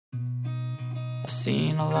I've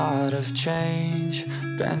seen a lot of change,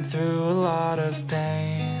 been through a lot of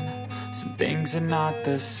pain. Some things are not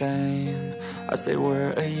the same as they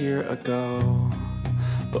were a year ago,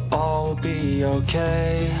 but all will be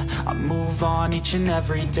okay. I move on each and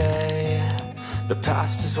every day. The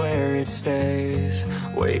past is where it stays,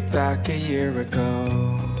 way back a year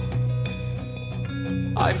ago.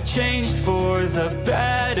 I've changed for the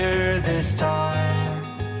better this time.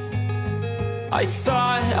 I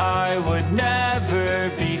thought I would never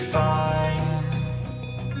be fine.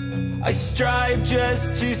 I strive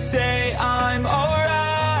just to say I'm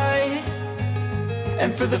alright,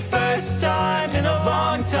 and for the first time in a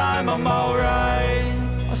long time I'm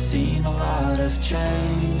alright. I've seen a lot of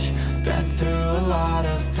change, been through a lot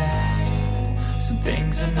of pain. Some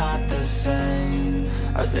things are not the same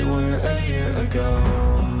as they were a year ago,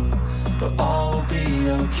 but all will be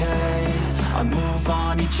okay. I move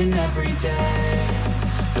on each and every day.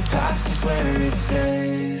 The past is where it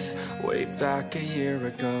stays, way back a year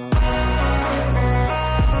ago.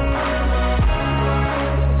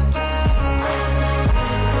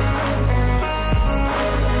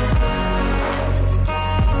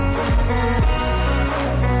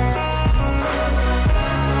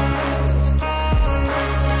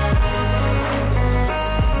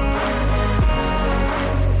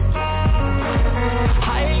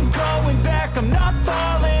 I'm not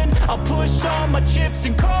falling, I'll push all my chips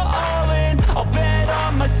and call all in. I'll bet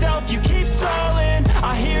on myself, you keep stalling.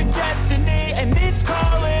 I hear destiny and it's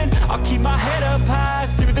calling. I'll keep my head up high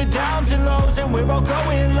through the downs and lows, and we're all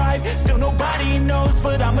going life. Still nobody knows,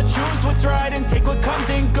 but I'ma choose what's right and take what comes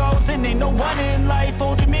and goes. And ain't no one in life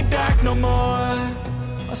holding me back no more.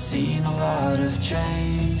 I've seen a lot of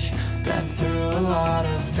change, been through a lot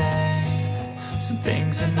of pain. Some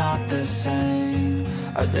things are not the same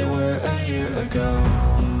as they were a year ago,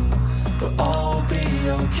 but all will be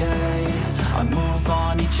okay. I move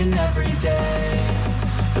on each and every day.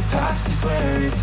 The past is where it's